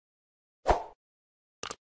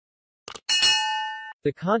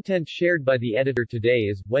The content shared by the editor today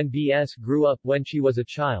is, when BS grew up when she was a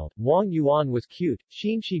child, Wang Yuan was cute,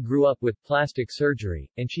 Qianxi grew up with plastic surgery,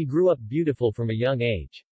 and she grew up beautiful from a young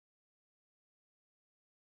age.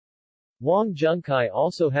 Wang Junkai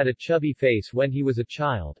also had a chubby face when he was a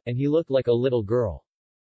child, and he looked like a little girl.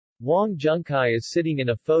 Wang Junkai is sitting in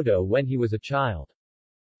a photo when he was a child.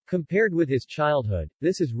 Compared with his childhood,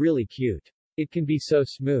 this is really cute. It can be so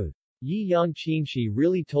smooth. Yi Yang Qianxi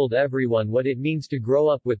really told everyone what it means to grow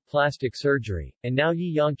up with plastic surgery, and now Yi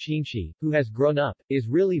Yang Qianxi, who has grown up, is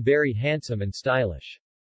really very handsome and stylish.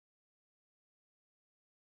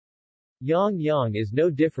 Yang Yang is no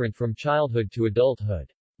different from childhood to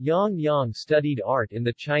adulthood. Yang Yang studied art in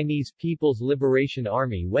the Chinese People's Liberation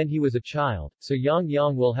Army when he was a child, so Yang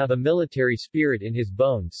Yang will have a military spirit in his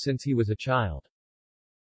bones since he was a child.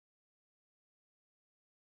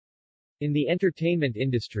 In the entertainment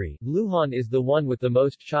industry, Luhan is the one with the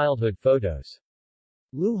most childhood photos.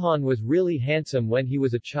 Luhan was really handsome when he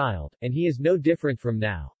was a child, and he is no different from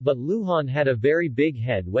now, but Luhan had a very big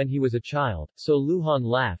head when he was a child, so Luhan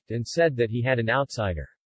laughed and said that he had an outsider.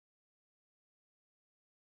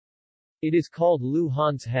 It is called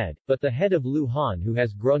Luhan's head, but the head of Luhan who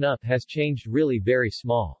has grown up has changed really very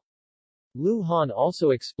small. Luhan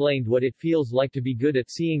also explained what it feels like to be good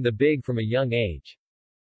at seeing the big from a young age.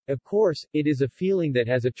 Of course, it is a feeling that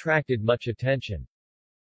has attracted much attention.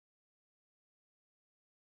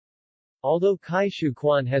 Although Kai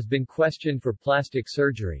Shuquan has been questioned for plastic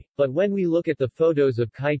surgery, but when we look at the photos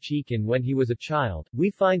of Kai Chikan when he was a child, we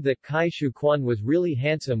find that Kai Shuquan was really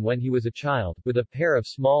handsome when he was a child, with a pair of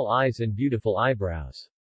small eyes and beautiful eyebrows.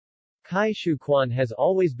 Kai Shuquan has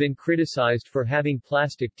always been criticized for having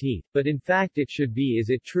plastic teeth, but in fact it should be is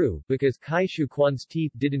it true, because Kai Shuquan's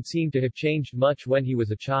teeth didn't seem to have changed much when he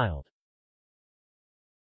was a child.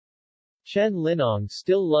 Chen Linong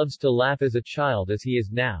still loves to laugh as a child as he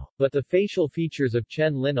is now, but the facial features of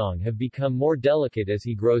Chen Linong have become more delicate as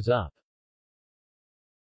he grows up.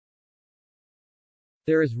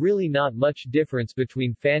 There is really not much difference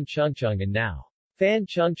between Fan Chengcheng and now. Fan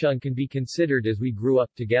Chengcheng can be considered as we grew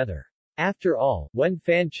up together. After all, when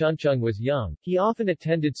Fan Chengcheng was young, he often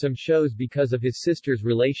attended some shows because of his sister's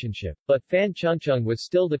relationship, but Fan Chengcheng was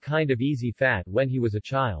still the kind of easy fat when he was a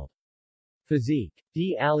child. Physique.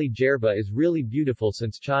 D. Ali Jerba is really beautiful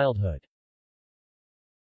since childhood.